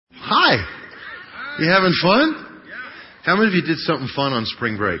Hi. You having fun? How many of you did something fun on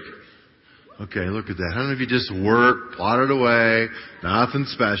spring break? Okay, look at that. How many of you just worked, plotted away, nothing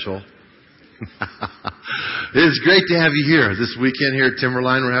special? It's great to have you here this weekend here at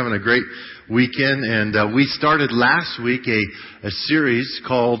Timberline. We're having a great weekend, and we started last week a series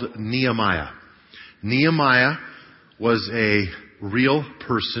called Nehemiah. Nehemiah was a real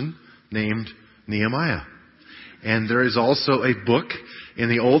person named Nehemiah. And there is also a book in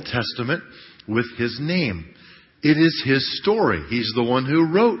the Old Testament with his name. It is his story. He's the one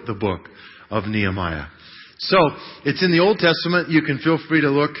who wrote the book of Nehemiah. So, it's in the Old Testament. You can feel free to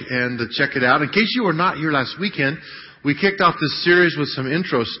look and to check it out. In case you were not here last weekend, we kicked off this series with some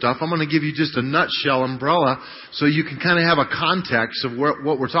intro stuff. I'm going to give you just a nutshell umbrella so you can kind of have a context of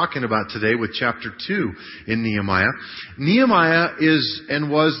what we're talking about today with chapter 2 in Nehemiah. Nehemiah is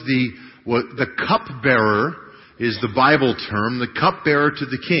and was the cupbearer, is the Bible term, the cupbearer to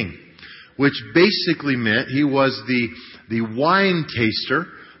the king, which basically meant he was the wine taster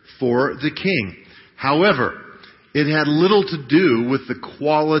for the king. However, it had little to do with the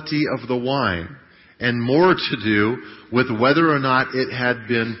quality of the wine and more to do with whether or not it had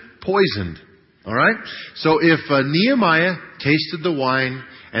been poisoned. All right? So if Nehemiah tasted the wine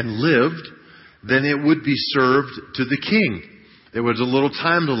and lived, then it would be served to the king. There was a little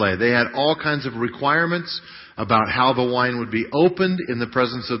time delay. They had all kinds of requirements about how the wine would be opened in the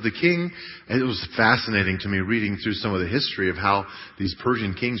presence of the king. And it was fascinating to me reading through some of the history of how these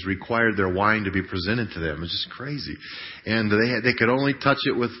Persian kings required their wine to be presented to them. It's just crazy. And they could only touch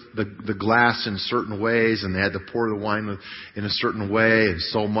it with the glass in certain ways, and they had to pour the wine in a certain way and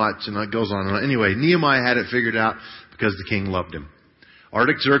so much, and it goes on and on. Anyway, Nehemiah had it figured out because the king loved him.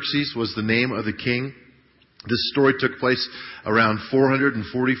 Artaxerxes was the name of the king. This story took place around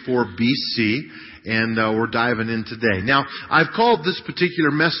 444 BC, and we're diving in today. Now, I've called this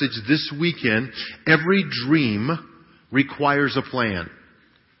particular message this weekend, Every Dream Requires a Plan.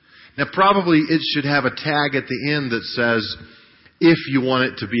 Now, probably it should have a tag at the end that says, if you want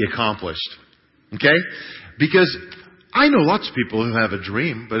it to be accomplished. Okay? Because I know lots of people who have a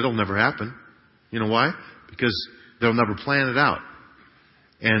dream, but it'll never happen. You know why? Because they'll never plan it out.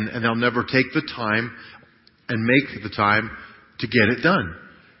 And they'll never take the time and make the time to get it done.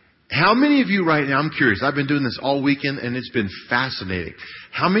 How many of you right now, I'm curious, I've been doing this all weekend and it's been fascinating.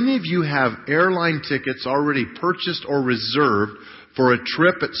 How many of you have airline tickets already purchased or reserved for a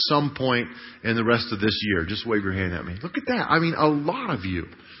trip at some point in the rest of this year? Just wave your hand at me. Look at that. I mean, a lot of you.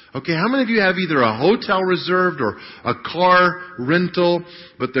 Okay, how many of you have either a hotel reserved or a car rental,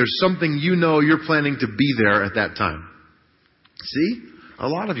 but there's something you know you're planning to be there at that time? See? A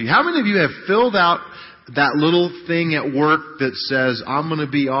lot of you. How many of you have filled out that little thing at work that says, I'm going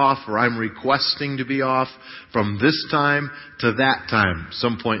to be off, or I'm requesting to be off from this time to that time,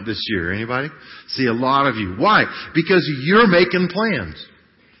 some point this year? Anybody? See, a lot of you. Why? Because you're making plans.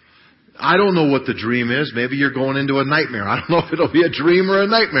 I don't know what the dream is. Maybe you're going into a nightmare. I don't know if it'll be a dream or a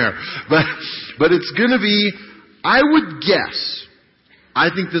nightmare. But it's going to be, I would guess, I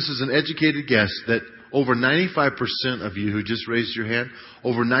think this is an educated guess, that over 95% of you who just raised your hand,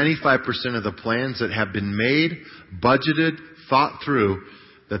 over 95% of the plans that have been made, budgeted, thought through,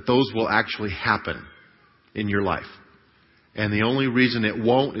 that those will actually happen in your life. And the only reason it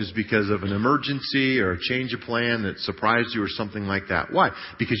won't is because of an emergency or a change of plan that surprised you or something like that. Why?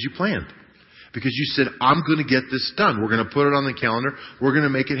 Because you planned. Because you said, I'm going to get this done. We're going to put it on the calendar. We're going to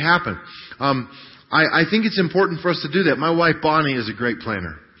make it happen. I think it's important for us to do that. My wife, Bonnie, is a great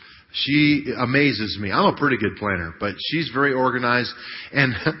planner. She amazes me. I'm a pretty good planner, but she's very organized.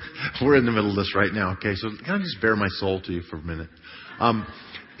 And we're in the middle of this right now, okay? So can I just bare my soul to you for a minute?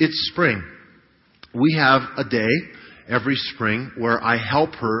 It's spring. We have a day every spring where I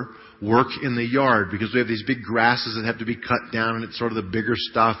help her work in the yard because we have these big grasses that have to be cut down, and it's sort of the bigger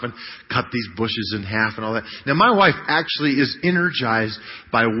stuff, and cut these bushes in half and all that. Now, my wife actually is energized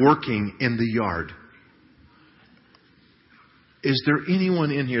by working in the yard. Is there anyone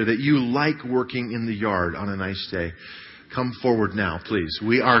in here that you like working in the yard on a nice day? Come forward now, please.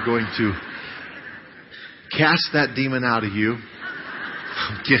 We are going to cast that demon out of you.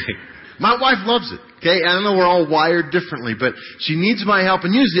 I'm kidding. My wife loves it. Okay, I know we're all wired differently, but she needs my help,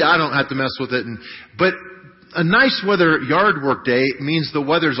 and usually I don't have to mess with it. But a nice weather yard work day means the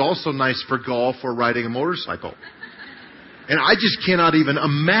weather's also nice for golf or riding a motorcycle. And I just cannot even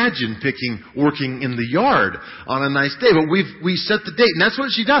imagine working in the yard on a nice day. But we set the date, and that's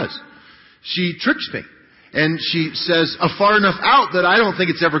what she does. She tricks me. And she says, far enough out that I don't think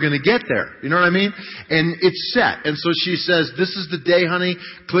it's ever going to get there. You know what I mean? And it's set. And so she says, this is the day, honey.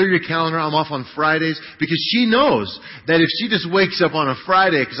 Clear your calendar. I'm off on Fridays. Because she knows that if she just wakes up on a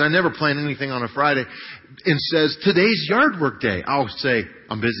Friday, because I never plan anything on a Friday, and says, today's yard work day, I'll say,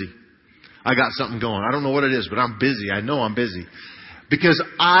 I'm busy. I got something going. I don't know what it is, but I'm busy. I know I'm busy. Because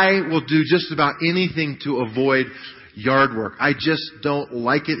I will do just about anything to avoid yard work. I just don't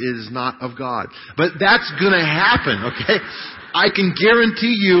like it. It is not of God. But that's going to happen, okay? I can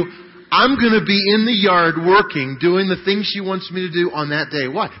guarantee you I'm going to be in the yard working, doing the things she wants me to do on that day.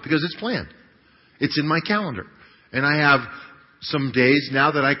 Why? Because it's planned. It's in my calendar. And I have some days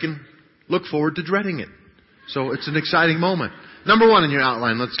now that I can look forward to dreading it. So it's an exciting moment. Number 1 in your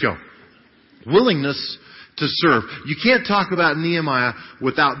outline. Let's go. Willingness to serve. You can't talk about Nehemiah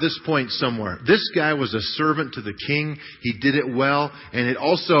without this point somewhere. This guy was a servant to the king. He did it well, and it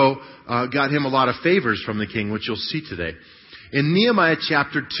also got him a lot of favors from the king, which you'll see today. In Nehemiah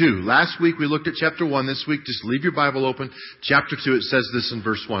chapter 2, last week we looked at chapter 1. This week, just leave your Bible open. Chapter 2, it says this in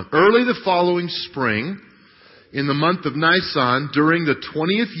verse 1. Early the following spring, in the month of Nisan, during the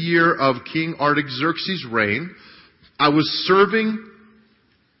 20th year of King Artaxerxes' reign, I was serving.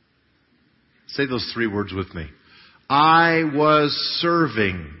 Say those 3 words with me. I was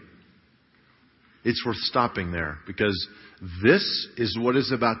serving. It's worth stopping there because this is what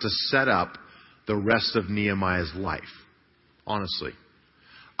is about to set up the rest of Nehemiah's life. Honestly.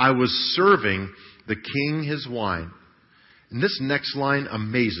 I was serving the king his wine. And this next line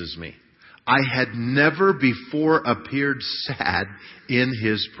amazes me. I had never before appeared sad in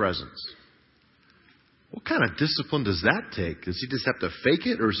his presence. What kind of discipline does that take? Does he just have to fake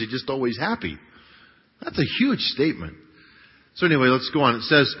it, or is he just always happy? That's a huge statement. So anyway, let's go on. It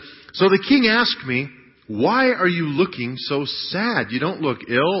says, so the king asked me, why are you looking so sad? You don't look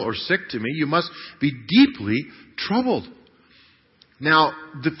ill or sick to me. You must be deeply troubled. Now,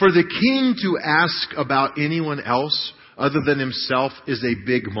 for the king to ask about anyone else other than himself is a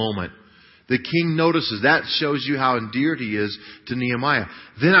big moment. The king notices. That shows you how endeared he is to Nehemiah.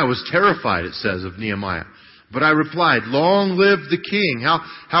 Then I was terrified, it says, of Nehemiah. But I replied, long live the king.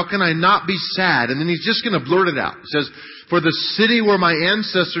 How can I not be sad? And then he's just going to blurt it out. He says, for the city where my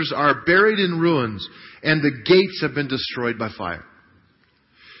ancestors are buried in ruins, and the gates have been destroyed by fire.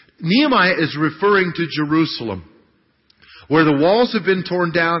 Nehemiah is referring to Jerusalem, where the walls have been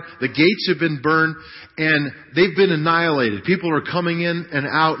torn down, the gates have been burned, and they've been annihilated. People are coming in and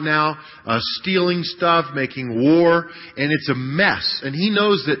out now, stealing stuff, making war, and it's a mess. And he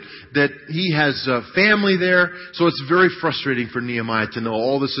knows that he has family there, so it's very frustrating for Nehemiah to know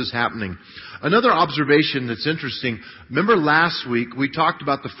all this is happening. Another observation that's interesting, remember last week we talked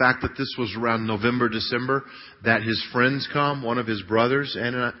about the fact that this was around November, December, that his friends come, one of his brothers,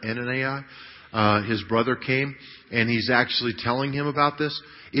 Ananiah, his brother came, and he's actually telling him about this.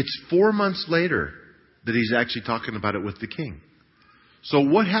 It's 4 months later that he's actually talking about it with the king. So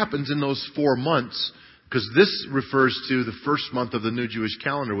what happens in those 4 months? Because this refers to the first month of the new Jewish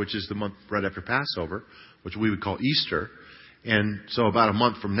calendar, which is the month right after Passover, which we would call Easter. And so about a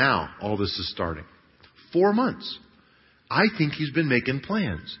month from now, all this is starting. 4 months. I think he's been making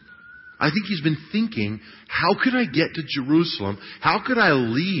plans. I think he's been thinking, how could I get to Jerusalem? How could I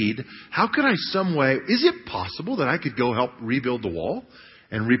lead? How could I some way? Is it possible that I could go help rebuild the wall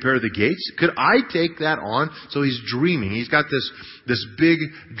and repair the gates? Could I take that on? So he's dreaming. He's got this big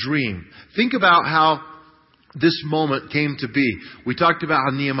dream. Think about how this moment came to be. We talked about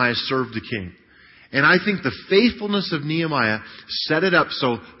how Nehemiah served the king. And I think the faithfulness of Nehemiah set it up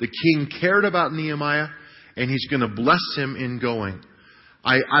so the king cared about Nehemiah, and he's going to bless him in going.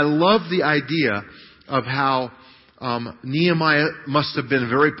 I love the idea of how Nehemiah must have been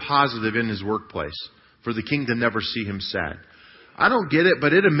very positive in his workplace for the king to never see him sad. I don't get it,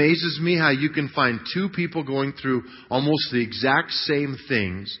 but it amazes me how you can find 2 people going through almost the exact same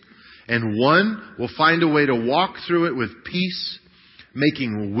things, and one will find a way to walk through it with peace,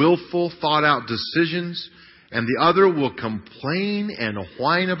 making willful, thought-out decisions, and the other will complain and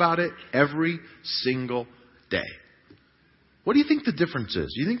whine about it every single day. What do you think the difference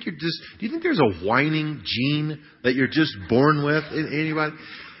is? Do you think there's a whining gene that you're just born with? Anybody?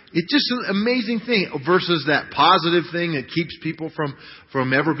 It's just an amazing thing versus that positive thing that keeps people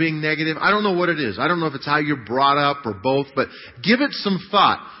from ever being negative. I don't know what it is. I don't know if it's how you're brought up or both, but give it some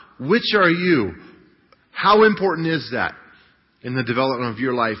thought. Which are you? How important is that in the development of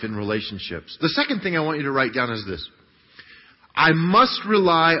your life in relationships? The second thing I want you to write down is this. I must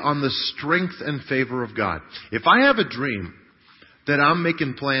rely on the strength and favor of God. If I have a dream that I'm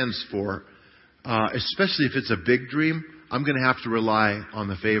making plans for, especially if it's a big dream, I'm going to have to rely on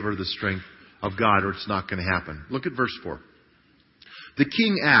the favor, the strength of God or it's not going to happen. Look at verse 4. The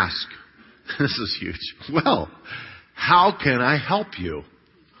king asked, this is huge, well, how can I help you?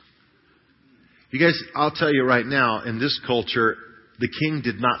 You guys, I'll tell you right now, in this culture, the king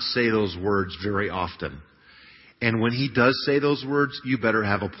did not say those words very often. And when he does say those words, you better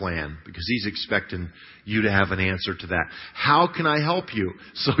have a plan because he's expecting you to have an answer to that. How can I help you?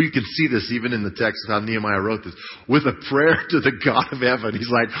 So you can see this even in the text how Nehemiah wrote this. With a prayer to the God of heaven. He's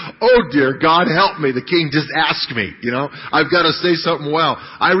like, oh dear God, help me. The king just asked me, I've got to say something well.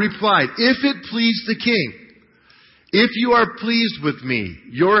 I replied, if it please the king, if you are pleased with me,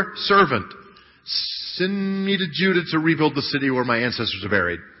 your servant, send me to Judah to rebuild the city where my ancestors are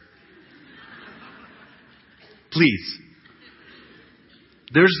buried. Please.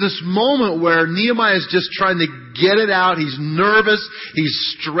 There's this moment where Nehemiah is just trying to get it out. He's nervous.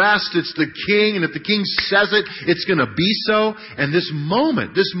 He's stressed. It's the king. And if the king says it, it's going to be so. And this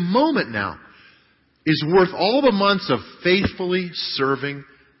moment now is worth all the months of faithfully serving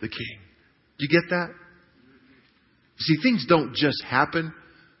the king. Do you get that? See, things don't just happen.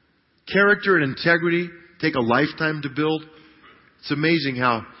 Character and integrity take a lifetime to build. It's amazing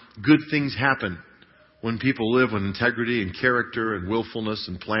how good things happen when people live with integrity and character and willfulness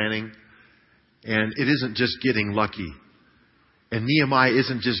and planning. And it isn't just getting lucky. And Nehemiah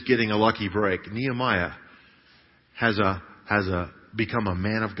isn't just getting a lucky break. Nehemiah has become a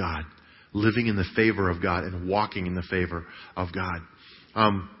man of God, living in the favor of God and walking in the favor of God.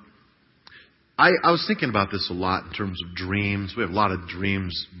 I was thinking about this a lot in terms of dreams. We have a lot of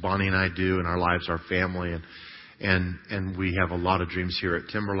dreams, Bonnie and I do, in our lives, our family, and we have a lot of dreams here at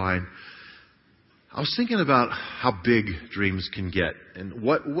Timberline. I was thinking about how big dreams can get. And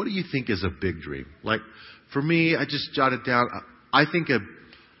what do you think is a big dream? Like, for me, I just jotted down, I think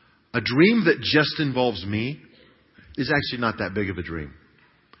a dream that just involves me is actually not that big of a dream.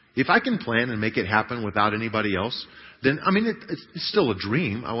 If I can plan and make it happen without anybody else, then, it's still a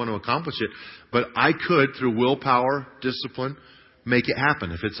dream. I want to accomplish it. But I could, through willpower, discipline, make it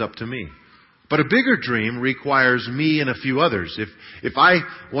happen if it's up to me. But a bigger dream requires me and a few others. If I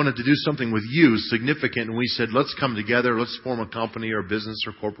wanted to do something with you significant and we said, let's come together, let's form a company or a business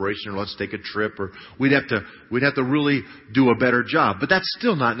or corporation or let's take a trip, or we'd have to really do a better job. But that's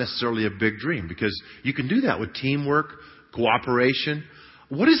still not necessarily a big dream because you can do that with teamwork, cooperation.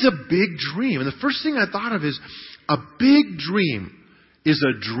 What is a big dream? And the first thing I thought of is a big dream is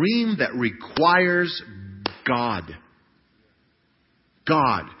a dream that requires God.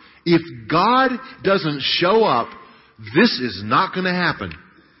 God. If God doesn't show up, this is not going to happen.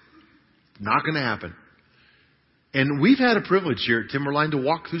 Not going to happen. And we've had a privilege here at Timberline to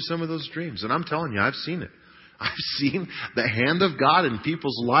walk through some of those dreams. And I'm telling you, I've seen it. I've seen the hand of God in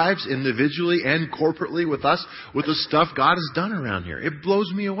people's lives individually and corporately with us, with the stuff God has done around here. It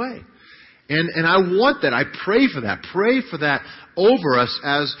blows me away. And I want that. I pray for that. Pray for that over us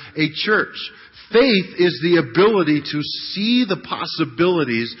as a church. Faith is the ability to see the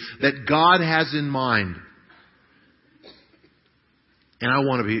possibilities that God has in mind. And I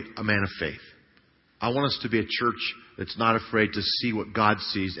want to be a man of faith. I want us to be a church that's not afraid to see what God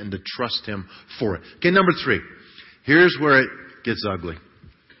sees and to trust Him for it. Okay, number 3. Here's where it gets ugly.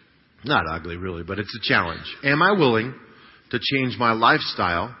 Not ugly, really, but it's a challenge. Am I willing to change my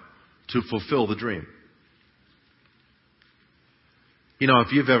lifestyle to fulfill the dream?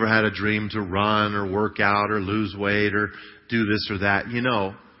 If you've ever had a dream to run or work out or lose weight or do this or that,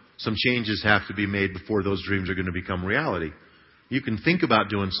 some changes have to be made before those dreams are going to become reality. You can think about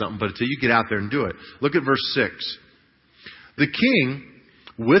doing something, but until you get out there and do it. Look at verse 6. The king,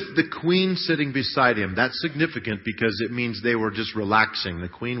 with the queen sitting beside him. That's significant because it means they were just relaxing. The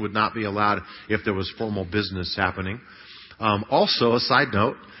queen would not be allowed if there was formal business happening. Also, a side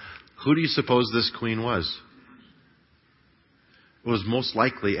note, who do you suppose this queen was? It was most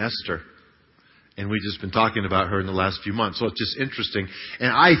likely Esther. And we've just been talking about her in the last few months. So it's just interesting. And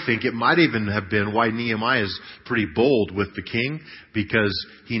I think it might even have been why Nehemiah is pretty bold with the king, because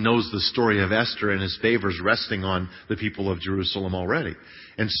he knows the story of Esther and his favors resting on the people of Jerusalem already.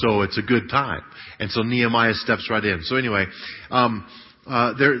 And so it's a good time. And so Nehemiah steps right in. So anyway,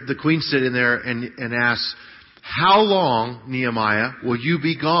 the queen sit in there and asks, how long, Nehemiah, will you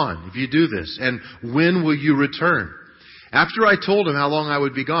be gone if you do this? And when will you return? After I told him how long I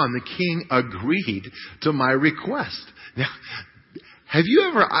would be gone, the king agreed to my request. Now, have you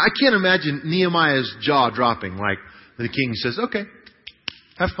ever, I can't imagine Nehemiah's jaw dropping like the king says, okay,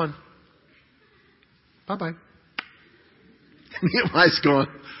 have fun. Bye-bye. Nehemiah's going,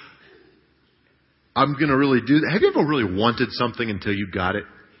 I'm going to really do that. Have you ever really wanted something until you got it?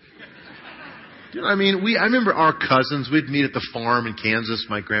 You know what I mean? I remember our cousins, we'd meet at the farm in Kansas,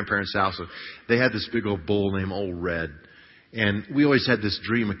 my grandparents' house. They had this big old bull named Old Red. And we always had this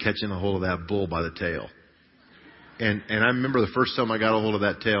dream of catching a hold of that bull by the tail. And I remember the first time I got a hold of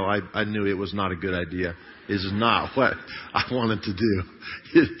that tail, I knew it was not a good idea. This is not what I wanted to do.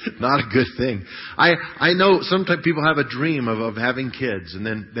 It's not a good thing. I know sometimes people have a dream of having kids, and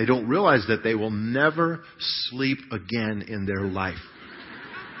then they don't realize that they will never sleep again in their life.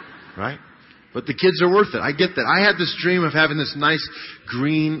 Right? But the kids are worth it. I get that. I had this dream of having this nice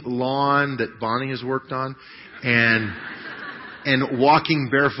green lawn that Bonnie has worked on, and walking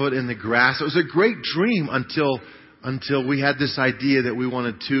barefoot in the grass. It was a great dream until we had this idea that we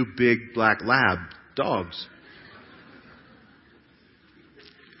wanted 2 big black lab dogs.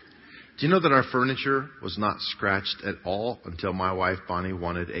 Do you know that our furniture was not scratched at all until my wife Bonnie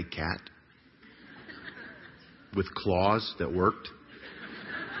wanted a cat with claws that worked?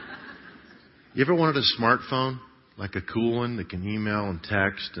 You ever wanted a smartphone, like a cool one that can email and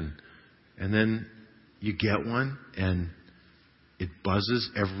text, and then you get one and it buzzes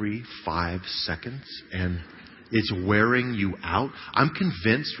every 5 seconds and it's wearing you out? I'm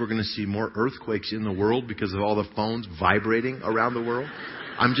convinced we're going to see more earthquakes in the world because of all the phones vibrating around the world.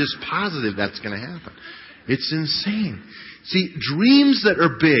 I'm just positive that's going to happen. It's insane. See, dreams that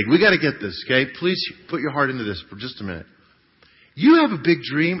are big. We got to get this, okay? Please put your heart into this for just a minute. You have a big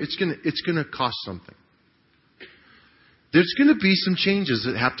dream, it's going to cost something. There's going to be some changes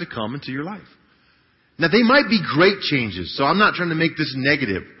that have to come into your life. Now, they might be great changes, so I'm not trying to make this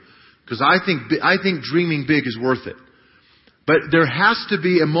negative, because I think dreaming big is worth it. But there has to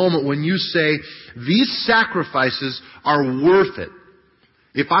be a moment when you say, these sacrifices are worth it.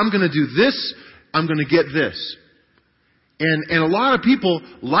 If I'm going to do this, I'm going to get this. And a lot of people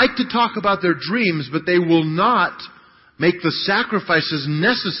like to talk about their dreams, but they will not make the sacrifices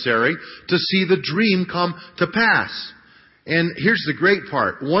necessary to see the dream come to pass. And here's the great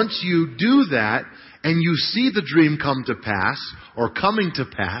part. Once you do that, and you see the dream come to pass, or coming to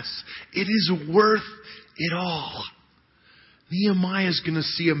pass, it is worth it all. Nehemiah is going to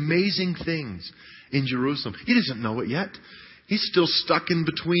see amazing things in Jerusalem. He doesn't know it yet. He's still stuck in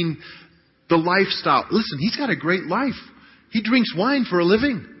between the lifestyle. Listen, he's got a great life. He drinks wine for a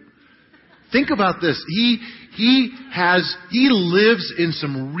living. Think about this. He lives in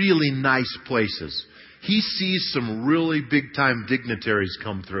some really nice places. He sees some really big time dignitaries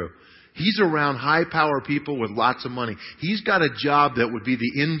come through. He's around high power people with lots of money. He's got a job that would be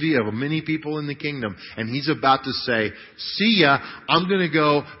the envy of many people in the kingdom. And he's about to say, see ya, I'm going to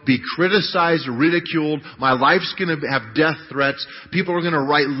go be criticized, ridiculed. My life's going to have death threats. People are going to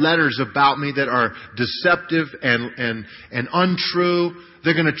write letters about me that are deceptive and untrue.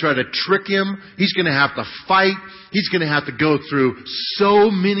 They're going to try to trick him. He's going to have to fight. He's going to have to go through so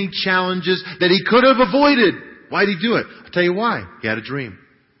many challenges that he could have avoided. Why'd he do it? I'll tell you why. He had a dream.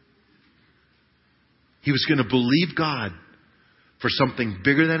 He was going to believe God for something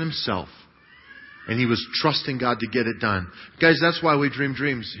bigger than himself. And he was trusting God to get it done. Guys, that's why we dream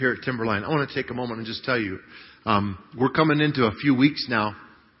dreams here at Timberline. I want to take a moment and just tell you, we're coming into a few weeks now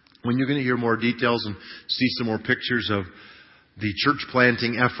when you're going to hear more details and see some more pictures of the church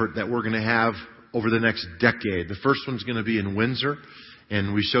planting effort that we're going to have over the next decade. The first one's going to be in Windsor,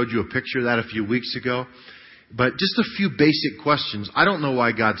 and we showed you a picture of that a few weeks ago. But just a few basic questions. I don't know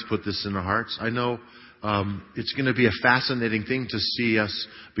why God's put this in our hearts. I know it's going to be a fascinating thing to see us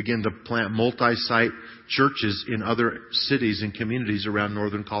begin to plant multi-site churches in other cities and communities around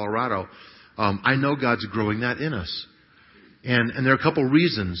northern Colorado. I know God's growing that in us. And there are a couple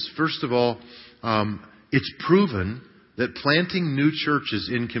reasons. First of all, it's proven that planting new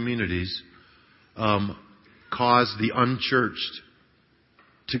churches in communities cause the unchurched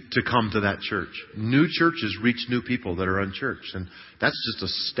to come to that church. New churches reach new people that are unchurched. And that's just a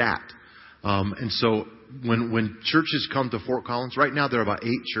stat. And so when churches come to Fort Collins, right now there are about 8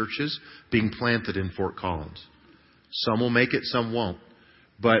 churches being planted in Fort Collins. Some will make it, some won't.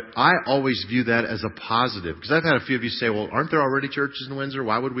 But I always view that as a positive. Because I've had a few of you say, well, aren't there already churches in Windsor?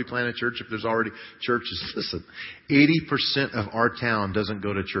 Why would we plant a church if there's already churches? Listen, 80% of our town doesn't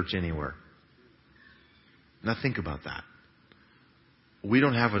go to church anywhere. Now think about that. We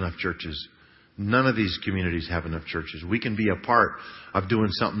don't have enough churches. None of these communities have enough churches. We can be a part of doing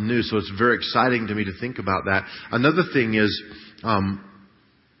something new. So it's very exciting to me to think about that. Another thing is,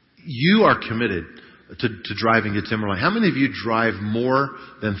 you are committed to driving to Timberline. How many of you drive more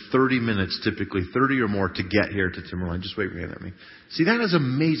than 30 minutes, typically 30 or more, to get here to Timberline? Just wave your hand at me. See, that is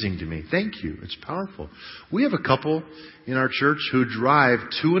amazing to me. Thank you. It's powerful. We have a couple in our church who drive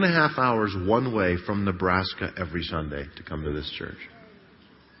 2.5 hours one way from Nebraska every Sunday to come to this church.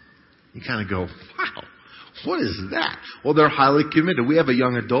 You kind of go, wow, what is that? Well, they're highly committed. We have a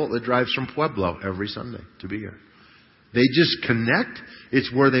young adult that drives from Pueblo every Sunday to be here. They just connect.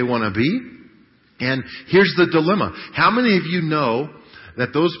 It's where they want to be. And here's the dilemma. How many of you know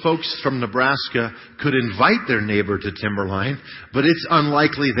that those folks from Nebraska could invite their neighbor to Timberline, but it's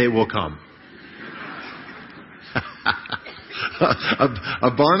unlikely they will come?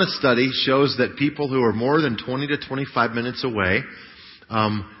 A Barna study shows that people who are more than 20 to 25 minutes away,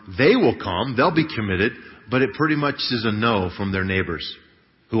 they will come, they'll be committed, but it pretty much is a no from their neighbors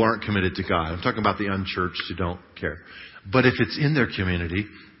who aren't committed to God. I'm talking about the unchurched who don't care. But if it's in their community,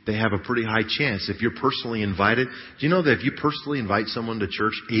 they have a pretty high chance. If you're personally invited, do you know that if you personally invite someone to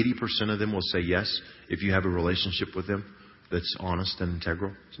church, 80% of them will say yes if you have a relationship with them that's honest and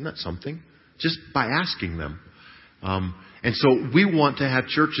integral? Isn't that something? Just by asking them. And so we want to have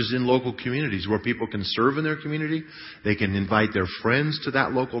churches in local communities where people can serve in their community. They can invite their friends to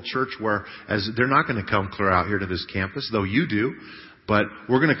that local church, where as they're not going to come clear out here to this campus, though you do. But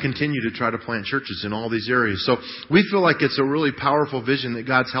we're going to continue to try to plant churches in all these areas. So we feel like it's a really powerful vision that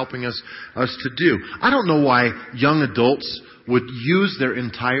God's helping us to do. I don't know why young adults would use their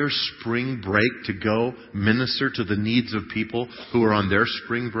entire spring break to go minister to the needs of people who are on their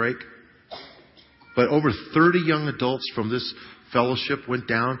spring break. But over 30 young adults from this fellowship went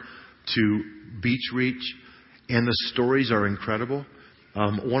down to Beach Reach, and the stories are incredible.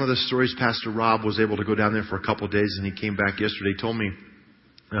 One of the stories, Pastor Rob was able to go down there for a couple of days, and he came back yesterday. He told me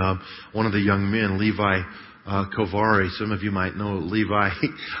one of the young men, Levi Kovari, some of you might know Levi.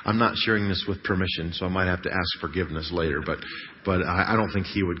 I'm not sharing this with permission, so I might have to ask forgiveness later, but I don't think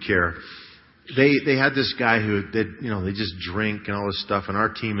he would care. They had this guy who they just drink and all this stuff, and our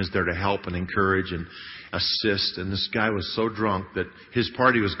team is there to help and encourage and assist. And this guy was so drunk that his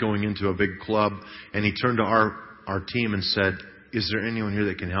party was going into a big club, and he turned to our team and said, "Is there anyone here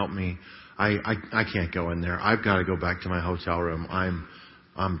that can help me? I can't go in there. I've got to go back to my hotel room.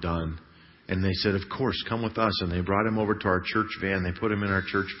 I'm done." And they said, "Of course, come with us." And they brought him over to our church van. They put him in our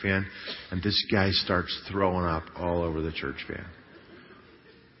church van, and this guy starts throwing up all over the church van.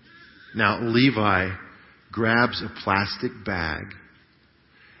 Now, Levi grabs a plastic bag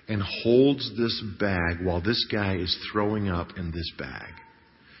and holds this bag while this guy is throwing up in this bag.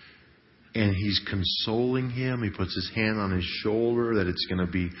 And he's consoling him. He puts his hand on his shoulder that it's going to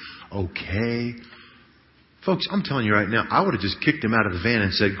be okay. Folks, I'm telling you right now, I would have just kicked him out of the van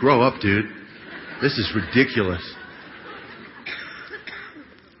and said, "Grow up, dude. This is ridiculous."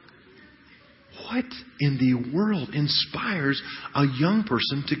 What in the world inspires a young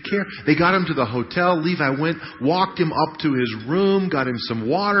person to care? They got him to the hotel. Levi went, walked him up to his room, got him some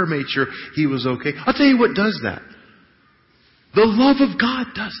water, made sure he was okay. I'll tell you what does that. The love of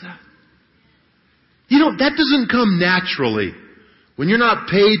God does that. That doesn't come naturally. When you're not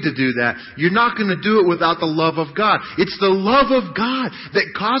paid to do that, you're not going to do it without the love of God. It's the love of God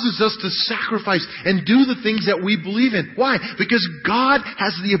that causes us to sacrifice and do the things that we believe in. Why? Because God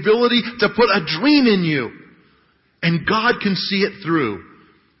has the ability to put a dream in you. And God can see it through.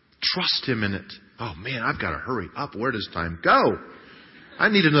 Trust Him in it. Oh man, I've got to hurry up. Where does time go? I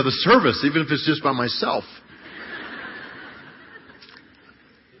need another service, even if it's just by myself.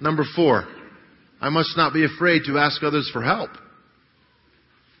 Number 4. I must not be afraid to ask others for help.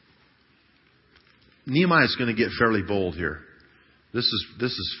 Nehemiah is going to get fairly bold here. This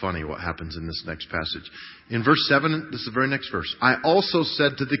is funny what happens in this next passage. In verse 7, this is the very next verse. "I also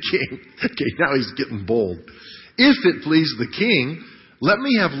said to the king," okay, now he's getting bold, "If it please the king, let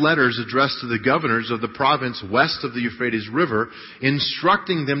me have letters addressed to the governors of the province west of the Euphrates River,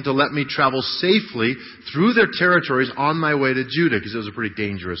 instructing them to let me travel safely through their territories on my way to Judah," because it was a pretty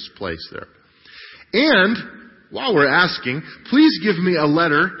dangerous place there. "And while we're asking, please give me a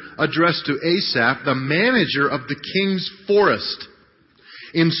letter addressed to Asaph, the manager of the king's forest,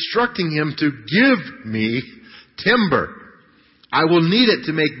 instructing him to give me timber. I will need it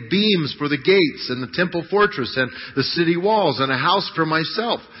to make beams for the gates and the temple fortress and the city walls and a house for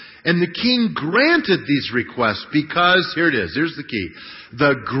myself." And the king granted these requests because, here it is, here's the key,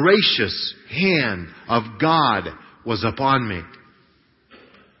 "the gracious hand of God was upon me."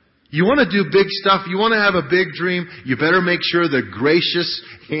 You want to do big stuff, you want to have a big dream, you better make sure the gracious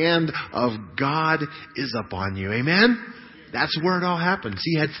hand of God is upon you. Amen? That's where it all happens.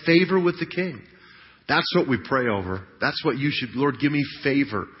 He had favor with the king. That's what we pray over. That's what you should, "Lord, give me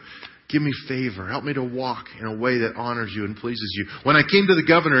favor. Give me favor. Help me to walk in a way that honors you and pleases you." When I came to the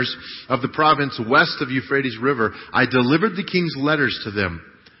governors of the province west of Euphrates River, I delivered the king's letters to them.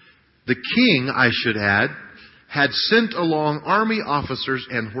 The king, I should add, had sent along army officers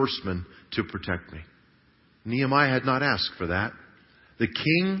and horsemen to protect me. Nehemiah had not asked for that. The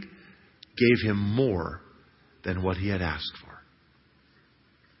king gave him more than what he had asked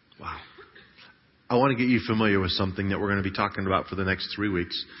for. Wow. I want to get you familiar with something that we're going to be talking about for the next 3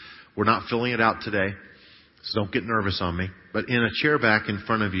 weeks. We're not filling it out today, so don't get nervous on me. But in a chair back in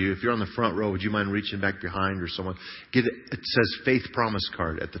front of you, if you're on the front row, would you mind reaching back behind or someone? Get it. It says Faith Promise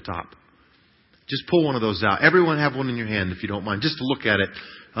Card at the top. Just pull one of those out. Everyone have one in your hand if you don't mind. Just to look at it.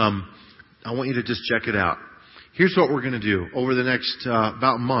 I want you to just check it out. Here's what we're going to do. Over the next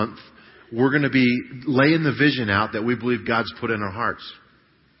about month, we're going to be laying the vision out that we believe God's put in our hearts.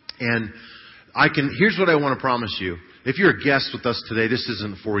 And here's what I want to promise you. If you're a guest with us today, this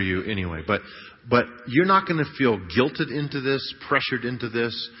isn't for you anyway. But you're not going to feel guilted into this, pressured into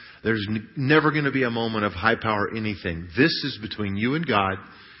this. There's never going to be a moment of high power anything. This is between you and God.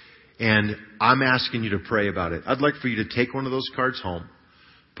 And I'm asking you to pray about it. I'd like for you to take one of those cards home,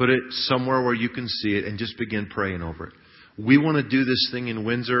 put it somewhere where you can see it, and just begin praying over it. We want to do this thing in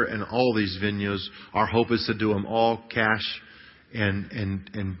Windsor and all these venues. Our hope is to do them all cash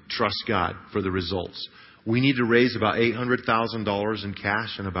and trust God for the results. We need to raise about $800,000 in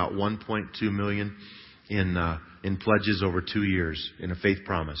cash and about $1.2 million in pledges over 2 years in a faith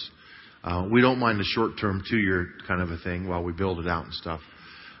promise. We don't mind the short-term 2-year kind of a thing while we build it out and stuff.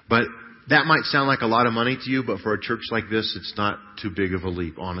 But that might sound like a lot of money to you, but for a church like this, it's not too big of a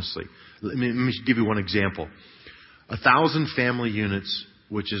leap, honestly. Let me give you one example. 1,000 family units,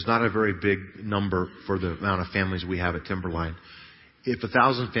 which is not a very big number for the amount of families we have at Timberline. If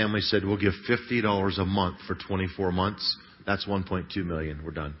 1,000 families said we'll give $50 a month for 24 months, that's $1.2 million.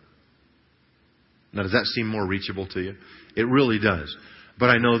 We're done. Now, does that seem more reachable to you? It really does. But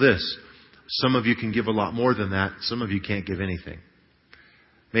I know this. Some of you can give a lot more than that. Some of you can't give anything.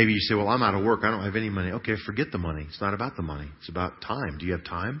 Maybe you say, well, I'm out of work. I don't have any money. Okay, forget the money. It's not about the money. It's about time. Do you have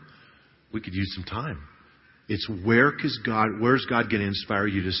time? We could use some time. It's where's God going to inspire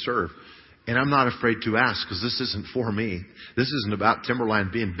you to serve? And I'm not afraid to ask, because this isn't for me. This isn't about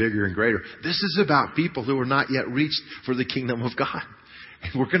Timberline being bigger and greater. This is about people who are not yet reached for the kingdom of God.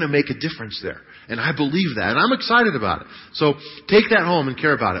 And we're going to make a difference there. And I believe that. And I'm excited about it. So take that home and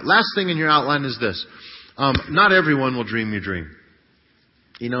care about it. Last thing in your outline is this. Not everyone will dream your dream.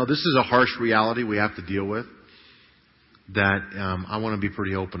 You know, this is a harsh reality we have to deal with that I want to be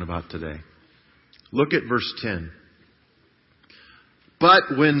pretty open about today. Look at verse 10.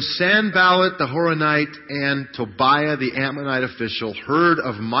 But when Sanballat the Horonite and Tobiah the Ammonite official heard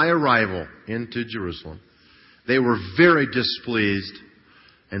of my arrival into Jerusalem, they were very displeased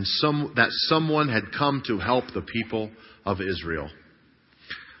and that someone had come to help the people of Israel.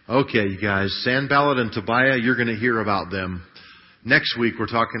 Okay, you guys, Sanballat and Tobiah, you're going to hear about them. Next week, we're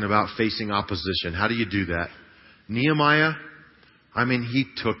talking about facing opposition. How do you do that? Nehemiah, he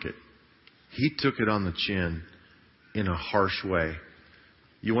took it. He took it on the chin in a harsh way.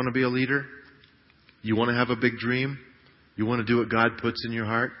 You want to be a leader? You want to have a big dream? You want to do what God puts in your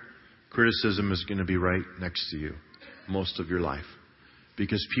heart? Criticism is going to be right next to you most of your life.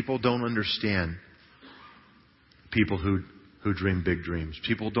 Because people don't understand people who dream big dreams.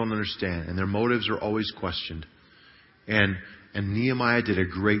 People don't understand. And their motives are always questioned. And Nehemiah did a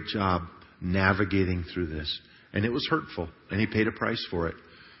great job navigating through this. And it was hurtful. And he paid a price for it.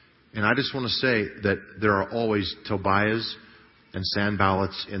 And I just want to say that there are always Tobiahs and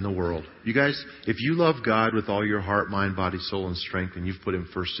Sanballats in the world. You guys, if you love God with all your heart, mind, body, soul, and strength, and you've put Him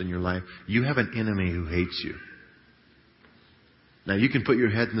first in your life, you have an enemy who hates you. Now, you can put your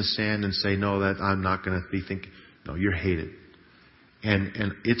head in the sand and say, no, that I'm not going to be thinking. No, you're hated.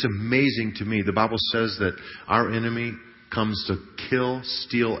 And it's amazing to me. The Bible says that our enemy comes to kill,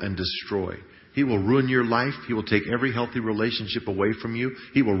 steal, and destroy. He will ruin your life. He will take every healthy relationship away from you.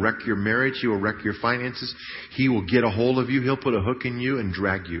 He will wreck your marriage. He will wreck your finances. He will get a hold of you. He'll put a hook in you and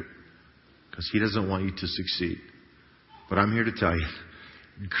drag you. Because he doesn't want you to succeed. But I'm here to tell you,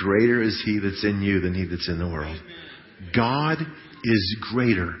 greater is He that's in you than he that's in the world. God is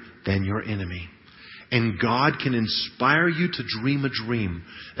greater than your enemy. And God can inspire you to dream a dream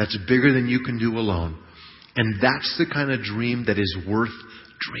that's bigger than you can do alone. And that's the kind of dream that is worth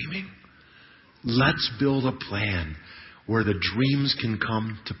dreaming. Let's build a plan where the dreams can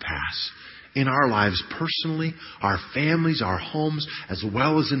come to pass. In our lives personally, our families, our homes, as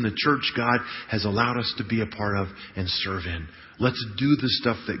well as in the church God has allowed us to be a part of and serve in. Let's do the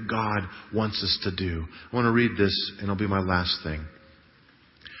stuff that God wants us to do. I want to read this, and it'll be my last thing.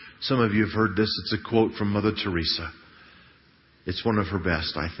 Some of you have heard this. It's a quote from Mother Teresa. It's one of her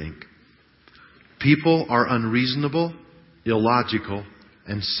best, I think. People are unreasonable, illogical,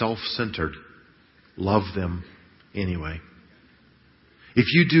 and self-centered. Love them anyway. If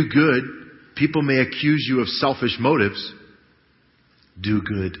you do good, people may accuse you of selfish motives. Do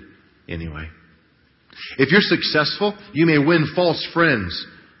good anyway. If you're successful, you may win false friends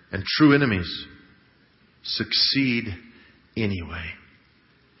and true enemies. Succeed anyway.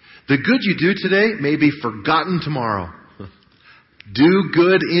 The good you do today may be forgotten tomorrow. Do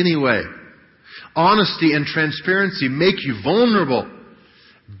good anyway. Honesty and transparency make you vulnerable.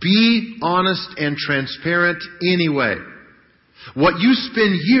 Be honest and transparent anyway. What you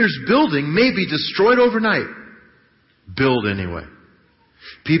spend years building may be destroyed overnight. Build anyway.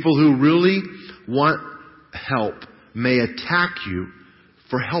 People who really want help may attack you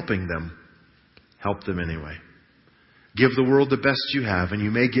for helping them. Help them anyway. Give the world the best you have, and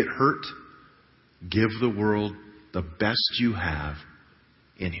you may get hurt. Give the world the best you have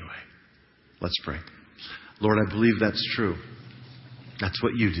anyway. Let's pray. Lord, I believe that's true. That's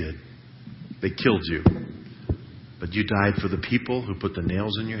what you did. They killed you. But you died for the people who put the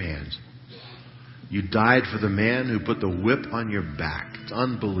nails in your hands. You died for the man who put the whip on your back. It's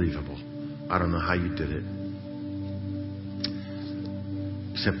unbelievable. I don't know how you did it.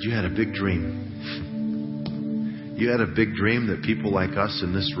 Except you had a big dream. You had a big dream that people like us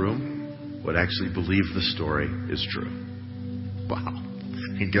in this room would actually believe the story is true. Wow.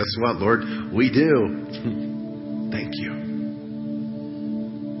 And guess what, Lord? We do. Thank you.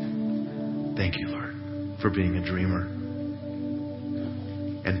 Thank you, Lord, for being a dreamer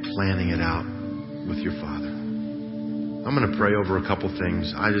and planning it out with your Father. I'm going to pray over a couple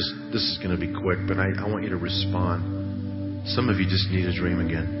things. This is going to be quick, but I want you to respond. Some of you just need a dream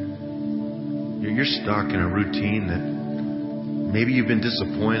again. You're stuck in a routine that maybe you've been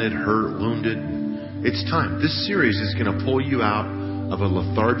disappointed, hurt, wounded. It's time. This series is going to pull you out of a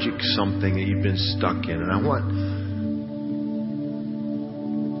lethargic something that you've been stuck in. And I want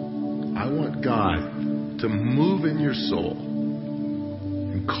God to move in your soul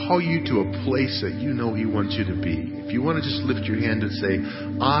and call you to a place that you know He wants you to be. If you want to just lift your hand and say,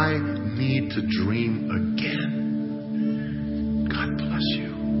 I need to dream again. God bless you.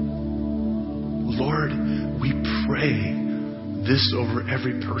 Lord, we pray this over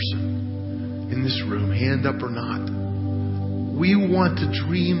every person in this room, hand up or not. We want to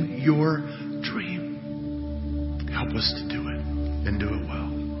dream your dream. Help us to do it and do it well.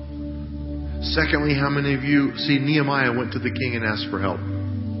 Secondly, how many of you see Nehemiah went to the king and asked for help?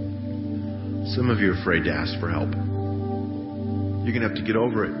 Some of you are afraid to ask for help. You're going to have to get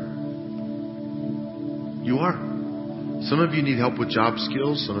over it. You are. Some of you need help with job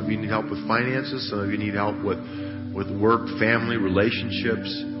skills. Some of you need help with finances. Some of you need help with work, family,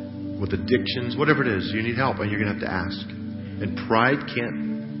 relationships, with addictions, whatever it is. You need help, and you're going to have to ask. And pride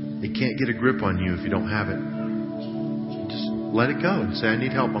can't get a grip on you if you don't have it. Just let it go and say, I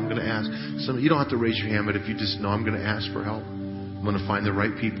need help. I'm going to ask. You don't have to raise your hand, but if you just know I'm going to ask for help, I'm going to find the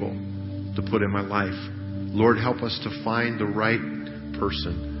right people to put in my life. Lord, help us to find the right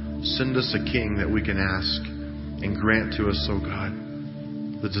person. Send us a king that we can ask and grant to us, oh God,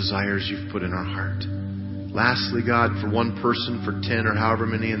 the desires you've put in our heart. Lastly, God, for one person, for 10 or however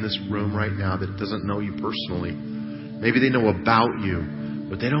many in this room right now that doesn't know you personally, maybe they know about you,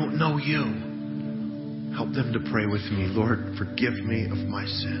 but they don't know you. Help them to pray with me. Lord, forgive me of my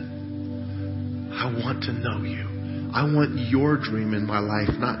sin. I want to know you. I want your dream in my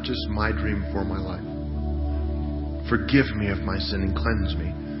life, not just my dream for my life. Forgive me of my sin and cleanse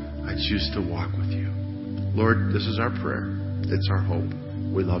me. I choose to walk with you. Lord, this is our prayer. It's our hope.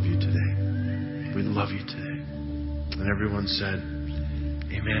 We love you today. We love you today. And everyone said,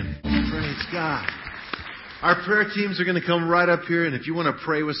 amen. Praise God. Our prayer teams are going to come right up here. And if you want to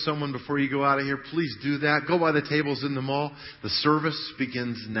pray with someone before you go out of here, please do that. Go by the tables in the mall. The service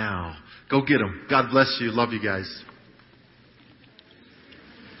begins now. Go get them. God bless you. Love you guys.